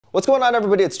What's going on,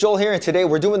 everybody? It's Joel here, and today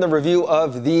we're doing the review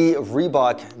of the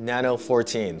Reebok Nano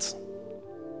 14s.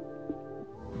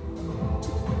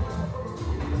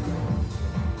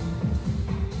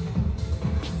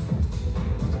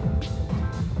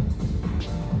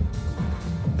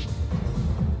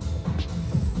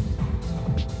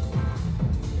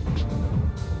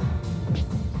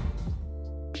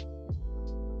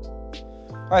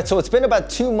 All right, so it's been about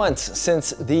 2 months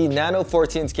since the Nano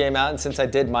 14s came out and since I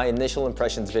did my initial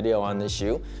impressions video on this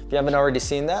shoe. If you haven't already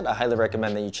seen that, I highly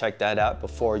recommend that you check that out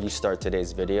before you start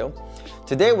today's video.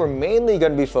 Today, we're mainly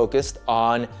gonna be focused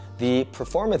on the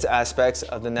performance aspects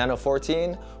of the Nano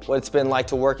 14, what it's been like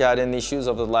to work out in these shoes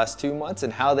over the last 2 months,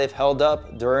 and how they've held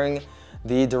up during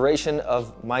the duration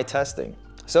of my testing.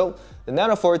 So the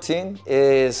Nano 14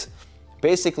 is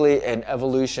basically an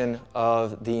evolution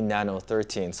of the Nano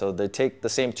 13. So they take the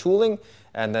same tooling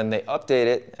and then they update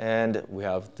it, and we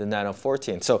have the Nano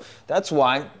 14. So that's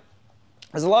why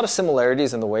there's a lot of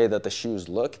similarities in the way that the shoes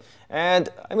look, and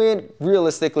I mean,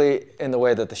 realistically, in the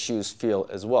way that the shoes feel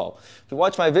as well. If you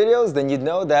watch my videos, then you'd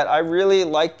know that I really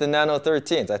like the Nano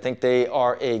 13s. I think they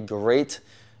are a great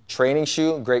training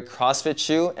shoe, great CrossFit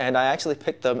shoe, and I actually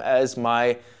picked them as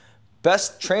my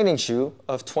best training shoe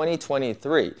of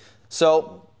 2023.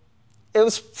 So it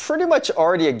was pretty much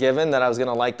already a given that I was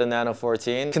gonna like the Nano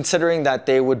 14, considering that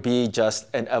they would be just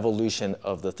an evolution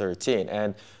of the 13.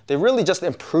 And they really just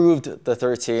improved the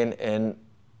 13 in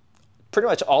pretty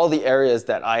much all the areas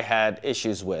that I had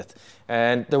issues with.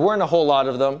 And there weren't a whole lot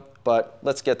of them, but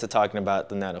let's get to talking about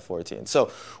the Nano 14. So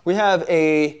we have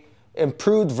a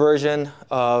improved version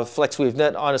of flex weave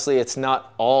knit. Honestly, it's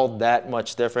not all that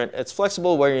much different. It's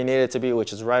flexible where you need it to be,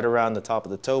 which is right around the top of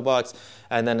the toe box,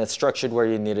 and then it's structured where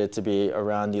you need it to be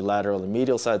around the lateral and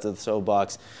medial sides of the toe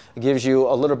box. It gives you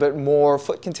a little bit more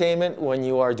foot containment when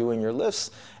you are doing your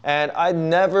lifts, and I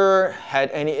never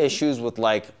had any issues with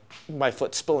like my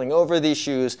foot spilling over these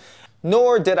shoes,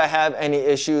 nor did I have any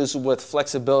issues with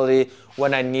flexibility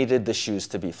when I needed the shoes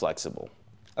to be flexible.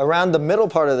 Around the middle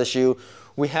part of the shoe,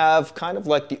 we have kind of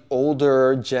like the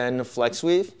older gen flex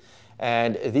weave,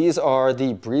 and these are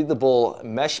the breathable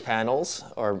mesh panels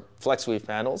or flex weave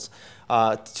panels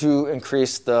to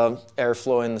increase the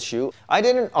airflow in the shoe. I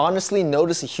didn't honestly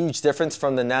notice a huge difference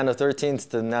from the Nano 13s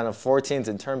to the Nano 14s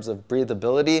in terms of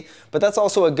breathability, but that's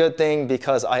also a good thing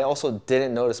because I also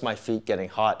didn't notice my feet getting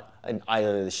hot in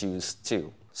either of the shoes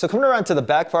too. So coming around to the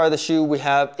back part of the shoe, we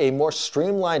have a more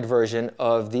streamlined version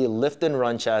of the lift and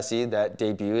run chassis that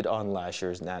debuted on last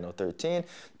year's Nano 13.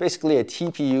 Basically a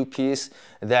TPU piece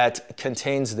that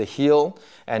contains the heel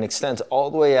and extends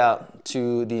all the way out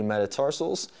to the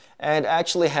metatarsals, and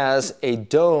actually has a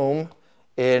dome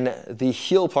in the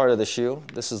heel part of the shoe.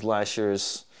 This is last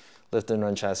year's lift and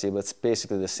run chassis, but it's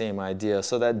basically the same idea.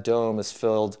 So that dome is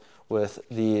filled with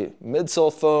the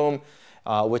midsole foam,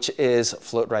 which is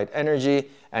float right energy,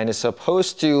 and is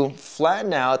supposed to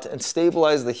flatten out and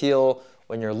stabilize the heel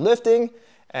when you're lifting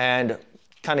and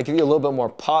kind of give you a little bit more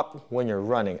pop when you're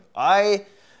running. I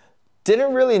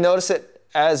didn't really notice it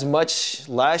as much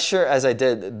last year as I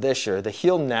did this year. The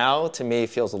heel now to me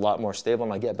feels a lot more stable,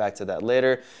 and I'll get back to that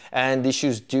later. And these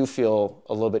shoes do feel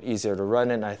a little bit easier to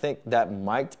run in. I think that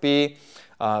might be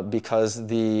because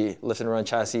the lift and run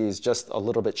chassis is just a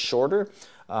little bit shorter,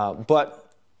 but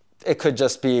it could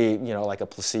just be, you know, like a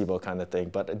placebo kind of thing,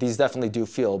 but these definitely do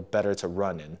feel better to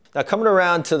run in. Now, coming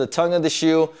around to the tongue of the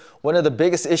shoe, one of the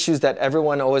biggest issues that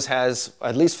everyone always has,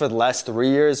 at least for the last 3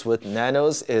 years with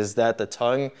Nanos, is that the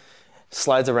tongue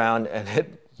slides around, and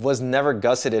it was never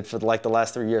gusseted for like the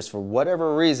last 3 years for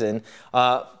whatever reason.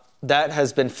 That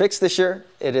has been fixed this year.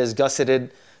 It is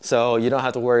gusseted, so you don't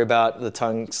have to worry about the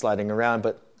tongue sliding around,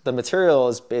 but the material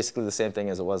is basically the same thing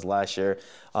as it was last year.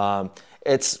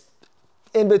 It's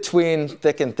in between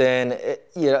thick and thin.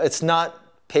 It's not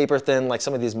paper thin like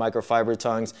some of these microfiber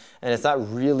tongues, and it's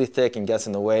not really thick and gets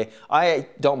in the way. I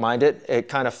don't mind it. It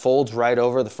kind of folds right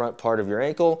over the front part of your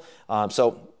ankle,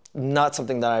 so not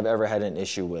something that I've ever had an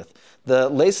issue with. The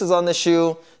laces on the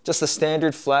shoe, just a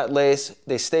standard flat lace.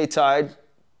 They stay tied,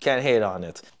 can't hate on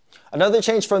it. Another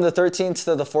change from the 13s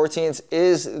to the 14s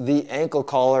is the ankle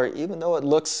collar. Even though it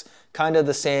looks kind of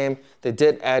the same, they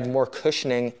did add more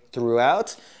cushioning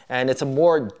throughout, and it's a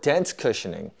more dense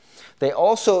cushioning. They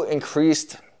also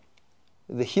increased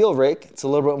the heel rake. It's a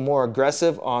little bit more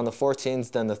aggressive on the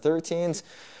 14s than the 13s,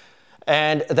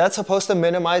 and that's supposed to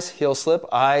minimize heel slip.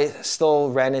 I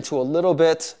still ran into a little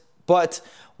bit, but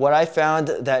what I found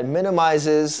that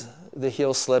minimizes the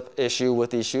heel slip issue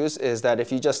with these shoes is that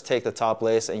if you just take the top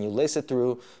lace and you lace it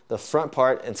through the front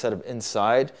part instead of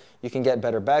inside, you can get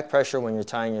better back pressure when you're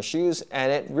tying your shoes,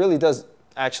 and it really does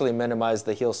actually minimize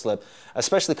the heel slip,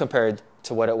 especially compared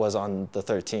to what it was on the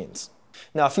 13s.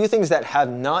 Now, a few things that have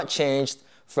not changed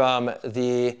from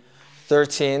the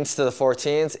 13s to the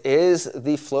 14s is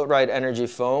the Float Ride Energy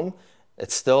foam.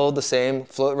 It's still the same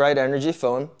Float Ride Energy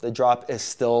foam. The drop is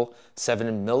still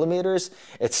 7 millimeters.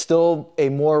 It's still a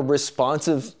more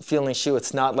responsive feeling shoe.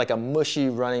 It's not like a mushy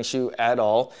running shoe at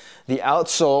all. The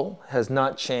outsole has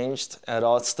not changed at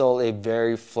all. It's still a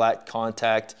very flat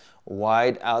contact,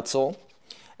 wide outsole.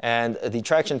 And the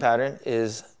traction pattern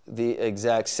is the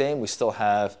exact same. We still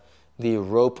have the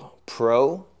Rope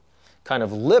Pro kind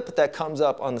of lip that comes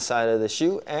up on the side of the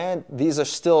shoe, and these are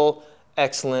still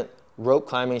excellent rope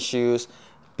climbing shoes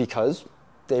because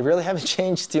they really haven't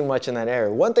changed too much in that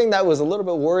area. One thing that was a little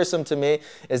bit worrisome to me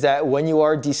is that when you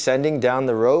are descending down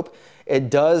the rope,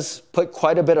 it does put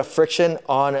quite a bit of friction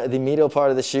on the medial part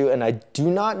of the shoe, and I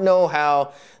do not know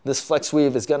how this flex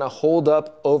weave is gonna hold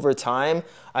up over time.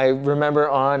 I remember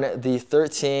on the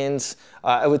 13s,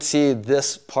 I would see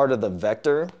this part of the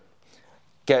vector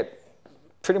get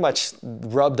pretty much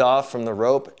rubbed off from the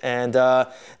rope, and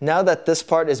now that this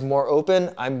part is more open,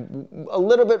 I'm a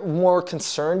little bit more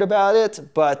concerned about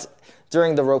it, but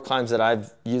during the rope climbs that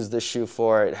I've used this shoe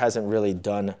for, it hasn't really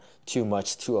done too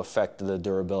much to affect the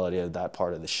durability of that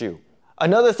part of the shoe.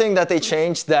 Another thing that they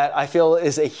changed that I feel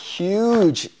is a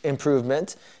huge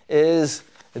improvement is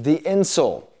the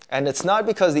insole, and it's not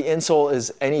because the insole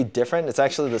is any different, it's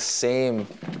actually the same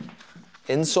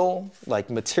insole, like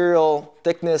material,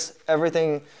 thickness,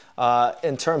 everything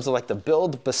in terms of like the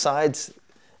build, besides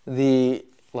the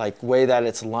like way that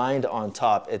it's lined on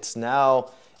top. It's now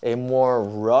a more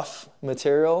rough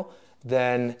material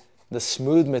than the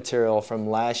smooth material from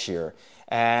last year.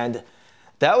 And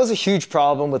that was a huge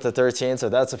problem with the 13s. So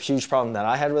that's a huge problem that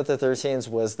I had with the 13s,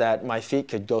 was that my feet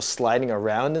could go sliding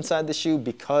around inside the shoe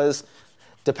because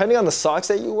depending on the socks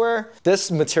that you wear,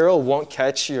 this material won't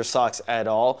catch your socks at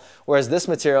all. Whereas this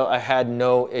material I had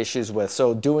no issues with.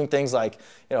 So doing things like,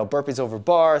 you know, burpees over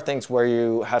bar, things where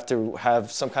you have to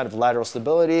have some kind of lateral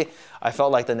stability, I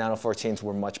felt like the Nano 14s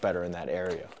were much better in that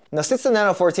area. Now, since the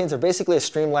Nano 14s are basically a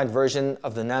streamlined version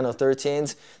of the Nano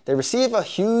 13s, they receive a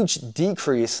huge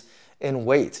decrease in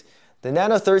weight. The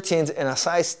Nano 13s in a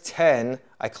size 10,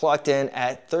 I clocked in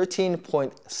at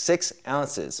 13.6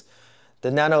 ounces. The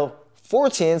Nano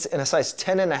 14s in a size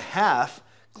 10.5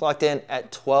 clocked in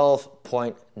at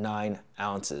 12.9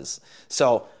 ounces.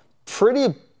 So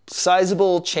pretty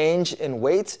sizable change in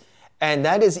weight, and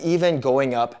that is even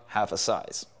going up half a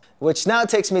size. Which now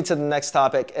takes me to the next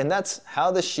topic, and that's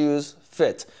how the shoes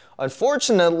fit.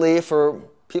 Unfortunately, for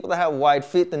people that have wide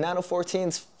feet, the Nano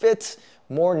 14s fit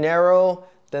more narrow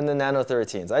than the Nano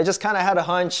 13s. I just kind of had a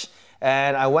hunch,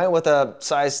 and I went with a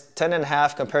size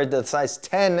 10.5 compared to the size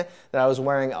 10 that I was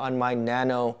wearing on my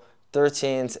Nano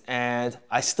 13s, and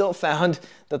I still found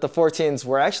that the 14s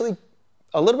were actually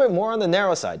a little bit more on the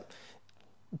narrow side.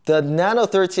 The Nano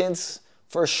 13s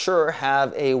for sure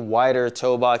have a wider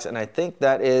toe box, and I think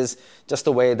that is just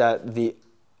the way that the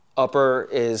upper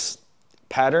is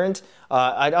patterned.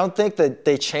 I don't think that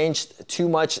they changed too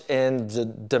much in the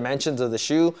dimensions of the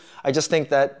shoe. I just think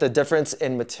that the difference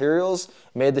in materials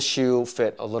made the shoe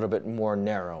fit a little bit more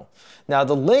narrow. Now,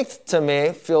 the length to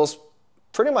me feels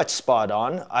pretty much spot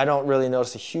on. I don't really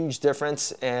notice a huge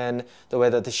difference in the way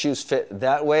that the shoes fit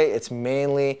that way. It's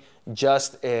mainly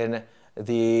just in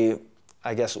the,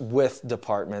 I guess, width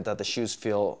department that the shoes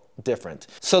feel different.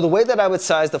 So the way that I would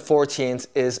size the 14s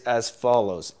is as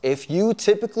follows. If you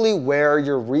typically wear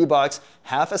your Reeboks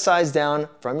half a size down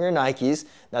from your Nikes,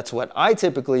 that's what I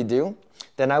typically do,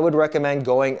 then I would recommend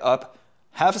going up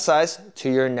half a size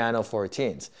to your Nano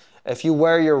 14s. If you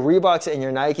wear your Reeboks and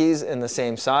your Nikes in the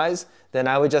same size, then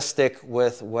I would just stick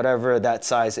with whatever that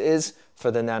size is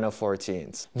for the Nano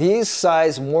 14s. These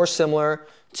size more similar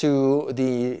to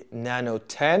the Nano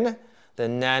 10, the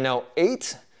Nano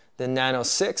 8, the Nano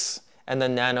 6, and the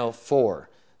Nano 4.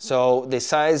 So they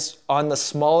size on the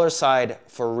smaller side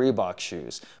for Reebok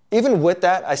shoes. Even with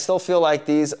that, I still feel like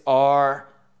these are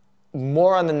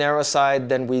more on the narrow side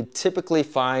than we typically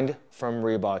find from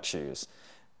Reebok shoes.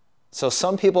 So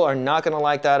some people are not gonna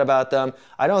like that about them.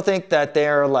 I don't think that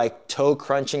they're like toe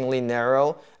crunchingly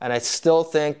narrow, and I still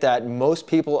think that most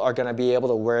people are gonna be able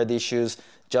to wear these shoes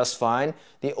just fine.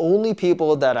 The only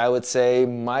people that I would say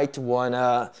might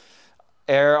wanna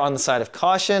err on the side of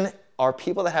caution are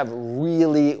people that have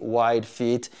really wide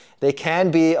feet. They can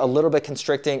be a little bit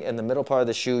constricting in the middle part of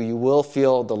the shoe. You will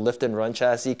feel the lift and run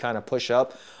chassis kind of push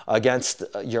up against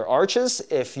your arches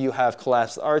if you have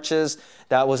collapsed arches.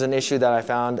 That was an issue that I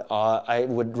found I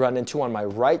would run into on my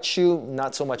right shoe,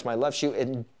 not so much my left shoe.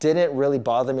 It didn't really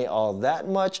bother me all that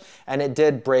much, and it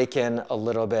did break in a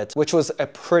little bit, which was a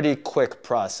pretty quick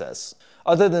process.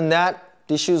 Other than that,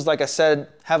 these shoes, like I said,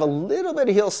 have a little bit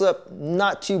of heel slip,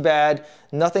 not too bad,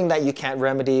 nothing that you can't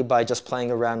remedy by just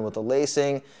playing around with the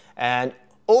lacing. And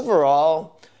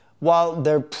overall, while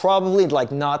they're probably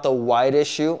like not the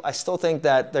widest shoe, I still think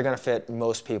that they're gonna fit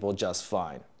most people just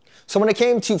fine. So when it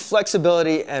came to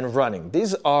flexibility and running,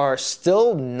 these are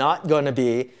still not gonna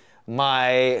be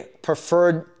my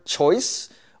preferred choice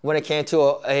when it came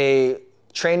to a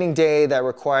training day that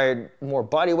required more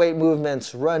body weight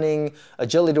movements, running,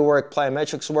 agility work,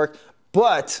 plyometrics work,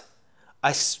 but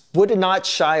I would not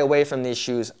shy away from these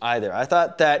shoes either. I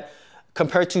thought that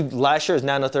compared to last year's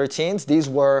Nano 13s, these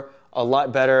were a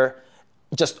lot better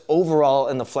just overall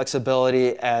in the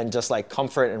flexibility and just like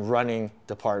comfort and running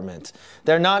department.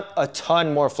 They're not a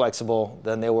ton more flexible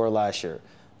than they were last year.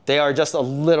 They are just a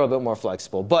little bit more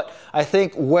flexible, but I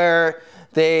think where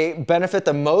they benefit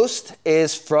the most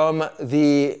is from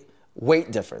the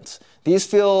weight difference. These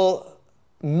feel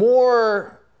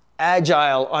more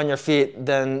agile on your feet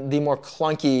than the more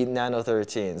clunky Nano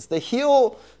 13s. The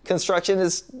heel construction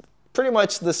is pretty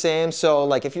much the same, so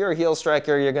like if you're a heel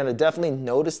striker, you're gonna definitely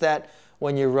notice that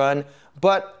when you run,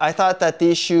 but I thought that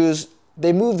these shoes,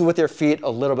 they moved with your feet a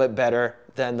little bit better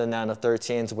than the Nano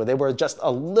 13s, where they were just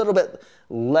a little bit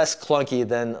less clunky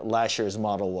than last year's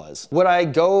model was. Would I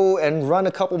go and run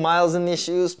a couple miles in these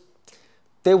shoes?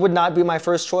 They would not be my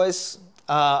first choice.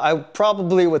 I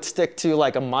probably would stick to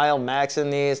like a mile max in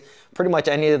these. Pretty much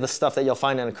any of the stuff that you'll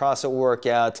find in a CrossFit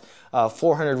workout,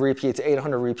 400 repeats,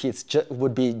 800 repeats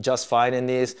would be just fine in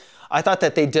these. I thought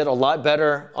that they did a lot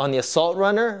better on the assault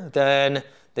runner than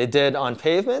they did on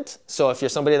pavement. So if you're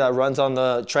somebody that runs on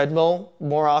the treadmill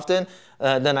more often,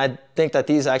 then I think that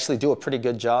these actually do a pretty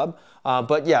good job.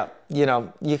 But yeah, you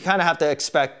know, you kind of have to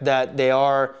expect that they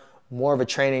are more of a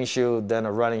training shoe than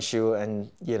a running shoe,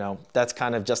 and you know, that's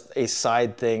kind of just a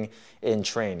side thing in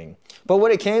training. But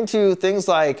when it came to things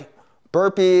like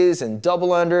burpees and double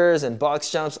unders and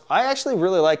box jumps, I actually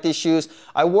really like these shoes.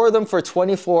 I wore them for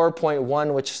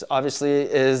 24.1, which obviously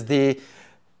is the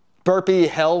burpee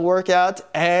hell workout,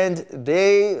 and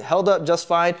they held up just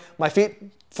fine. My feet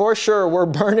for sure were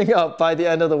burning up by the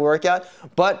end of the workout,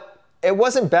 but it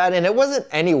wasn't bad, and it wasn't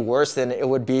any worse than it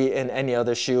would be in any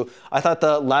other shoe. I thought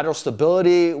the lateral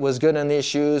stability was good in these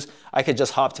shoes. I could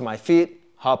just hop to my feet,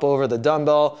 hop over the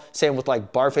dumbbell. Same with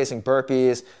like bar facing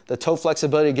burpees. The toe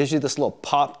flexibility gives you this little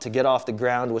pop to get off the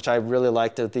ground, which I really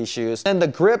liked with these shoes. And the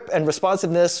grip and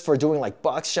responsiveness for doing like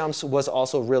box jumps was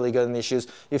also really good in these shoes.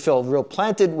 You feel real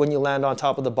planted when you land on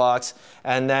top of the box,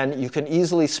 and then you can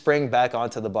easily spring back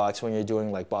onto the box when you're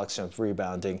doing like box jumps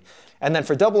rebounding. And then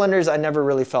for double unders, I never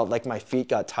really felt like my feet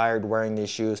got tired wearing these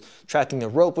shoes. Tracking the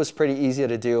rope was pretty easy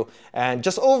to do. And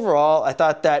just overall, I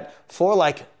thought that for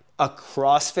like a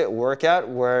CrossFit workout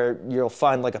where you'll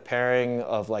find like a pairing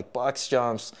of like box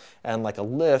jumps and like a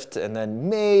lift and then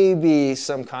maybe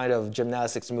some kind of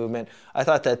gymnastics movement, I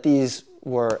thought that these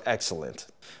were excellent.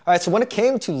 All right, so when it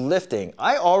came to lifting,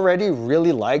 I already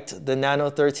really liked the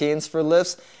Nano 13s for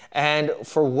lifts, and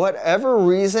for whatever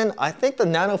reason, I think the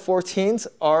Nano 14s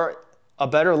are a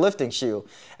better lifting shoe,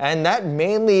 and that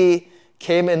mainly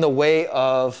came in the way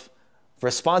of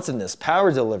responsiveness,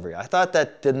 power delivery. I thought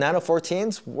that the Nano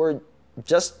 14s were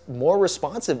just more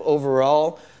responsive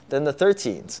overall than the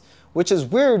 13s, which is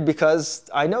weird because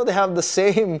I know they have the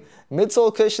same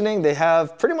midsole cushioning, they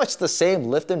have pretty much the same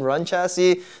lift and run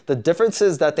chassis. The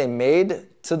differences that they made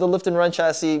to the lift and run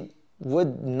chassis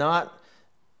would not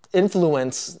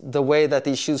influence the way that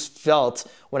these shoes felt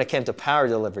when it came to power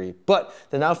delivery, but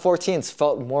the Nano 14s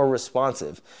felt more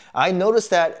responsive. I noticed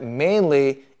that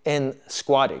mainly in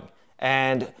squatting,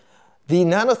 and the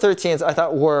Nano 13s I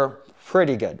thought were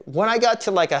pretty good. When I got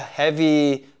to like a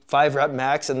heavy 5 rep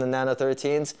max in the Nano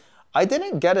 13s, I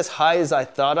didn't get as high as I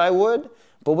thought I would,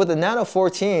 but with the Nano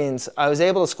 14s, I was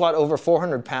able to squat over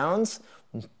 400 pounds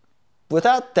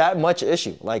without that much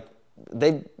issue. Like,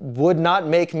 they would not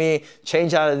make me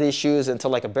change out of these shoes into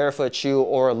like a barefoot shoe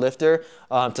or a lifter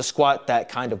to squat that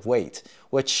kind of weight,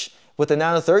 which with the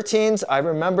Nano 13s, I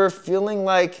remember feeling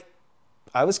like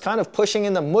I was kind of pushing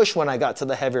in the mush when I got to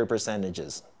the heavier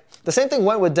percentages. The same thing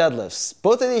went with deadlifts.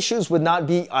 Both of these shoes would not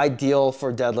be ideal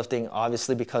for deadlifting,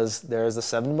 obviously, because there's a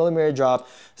 7mm drop.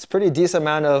 It's a pretty decent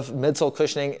amount of midsole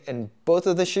cushioning in both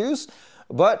of the shoes,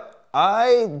 but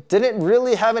I didn't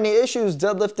really have any issues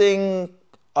deadlifting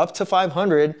up to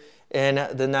 500 in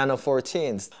the Nano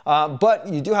 14s. But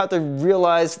you do have to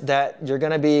realize that you're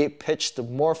gonna be pitched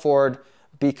more forward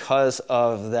because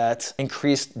of that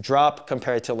increased drop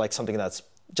compared to like something that's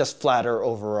just flatter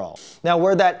overall. Now,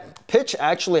 where that pitch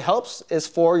actually helps is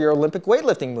for your Olympic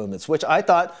weightlifting movements, which I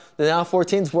thought the Nano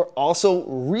 14s were also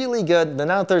really good. The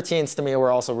Nano 13s to me were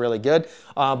also really good,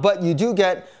 but you do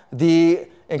get the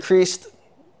increased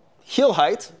heel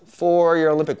height for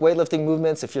your Olympic weightlifting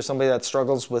movements. If you're somebody that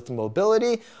struggles with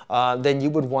mobility, then you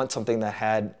would want something that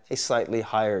had a slightly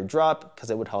higher drop because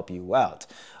it would help you out.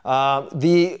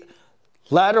 The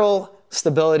lateral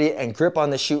stability and grip on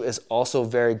the shoe is also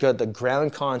very good. The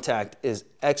ground contact is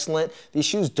excellent. These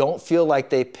shoes don't feel like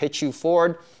they pitch you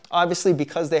forward. Obviously,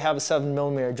 because they have a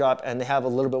 7mm drop and they have a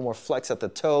little bit more flex at the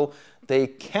toe, they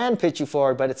can pitch you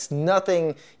forward, but it's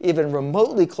nothing even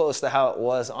remotely close to how it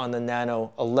was on the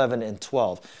Nano 11 and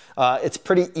 12. It's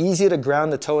pretty easy to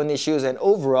ground the toe in these shoes, and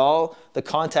overall, the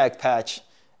contact patch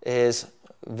is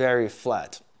very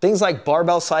flat. Things like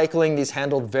barbell cycling, these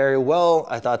handled very well.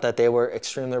 I thought that they were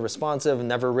extremely responsive,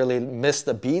 never really missed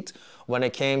a beat when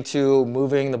it came to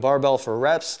moving the barbell for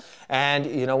reps. And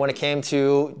you know, when it came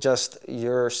to just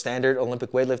your standard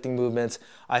Olympic weightlifting movements,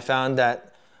 I found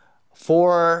that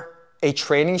for a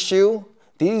training shoe,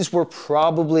 these were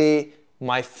probably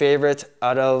my favorite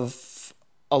out of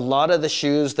a lot of the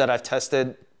shoes that I've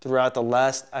tested throughout the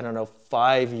last, I don't know,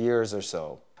 5 years or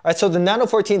so. All right, so the Nano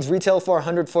 14s retail for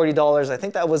 $140. I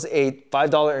think that was a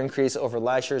 $5 increase over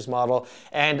last year's model.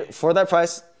 And for that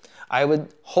price, I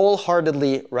would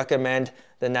wholeheartedly recommend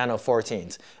the Nano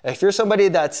 14s. If you're somebody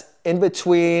that's in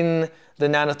between the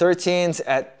Nano 13s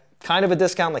at kind of a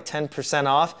discount, like 10%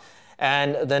 off,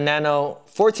 and the Nano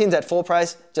 14s at full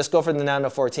price, just go for the Nano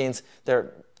 14s.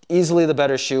 They're easily the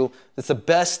better shoe. It's the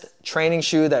best training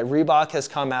shoe that Reebok has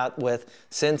come out with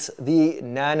since the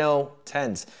Nano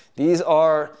 10s. These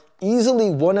are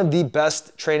easily one of the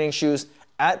best training shoes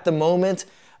at the moment,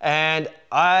 and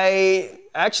I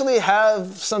actually have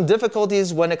some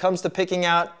difficulties when it comes to picking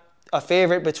out a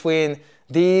favorite between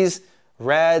these,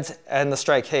 Rads, and the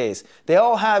Strike Haze. They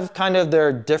all have kind of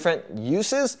their different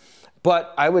uses,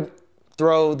 but I would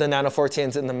throw the Nano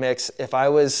 14s in the mix if I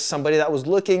was somebody that was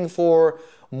looking for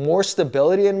more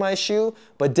stability in my shoe,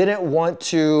 but didn't want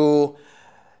to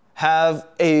have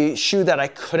a shoe that I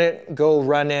couldn't go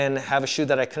run in, have a shoe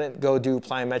that I couldn't go do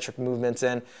plyometric movements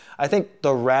in. I think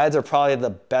the Rads are probably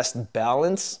the best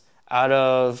balance out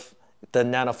of the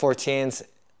Nano 14s,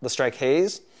 the Strike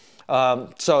Haze.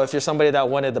 So if you're somebody that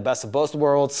wanted the best of both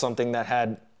worlds, something that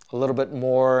had a little bit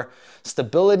more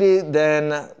stability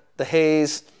than the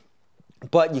Haze,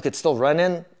 but you could still run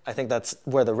in, I think that's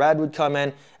where the Rad would come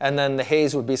in. And then the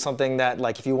Haze would be something that,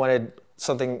 like, if you wanted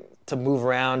something to move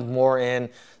around more in,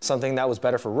 something that was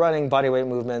better for running, bodyweight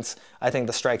movements, I think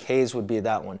the Strike Haze would be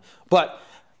that one. But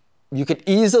you could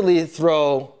easily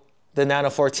throw the Nano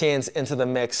 14s into the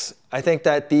mix. I think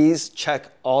that these check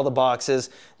all the boxes.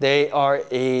 They are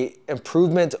an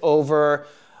improvement over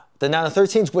the Nano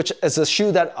 13s, which is a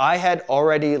shoe that I had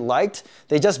already liked.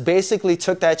 They just basically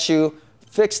took that shoe,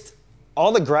 fixed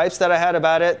all the gripes that I had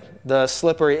about it, the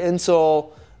slippery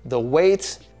insole, the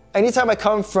weight. Anytime I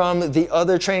come from the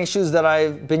other training shoes that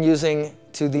I've been using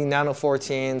to the Nano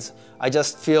 14s, I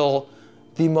just feel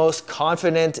the most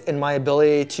confident in my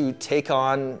ability to take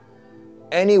on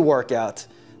any workout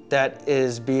that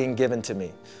is being given to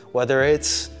me. Whether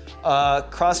it's a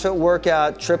CrossFit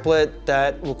workout, triplet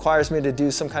that requires me to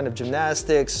do some kind of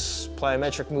gymnastics,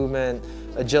 plyometric movement,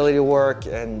 agility work,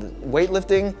 and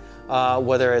weightlifting,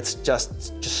 whether it's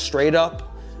just straight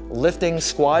up lifting,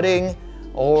 squatting,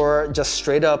 or just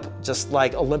straight up, just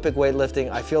like Olympic weightlifting,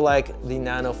 I feel like the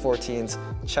Nano 14s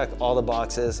check all the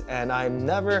boxes, and I'm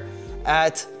never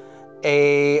at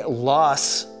a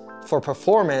loss for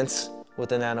performance with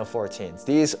the Nano 14s.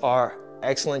 These are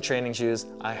excellent training shoes.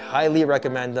 I highly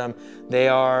recommend them. They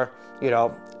are, you know,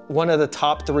 one of the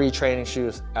top 3 training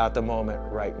shoes at the moment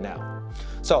right now.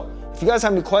 So if you guys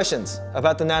have any questions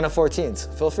about the Nano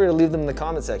 14s, feel free to leave them in the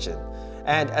comment section.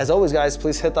 And as always, guys,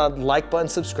 please hit that like button,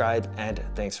 subscribe, and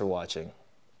thanks for watching.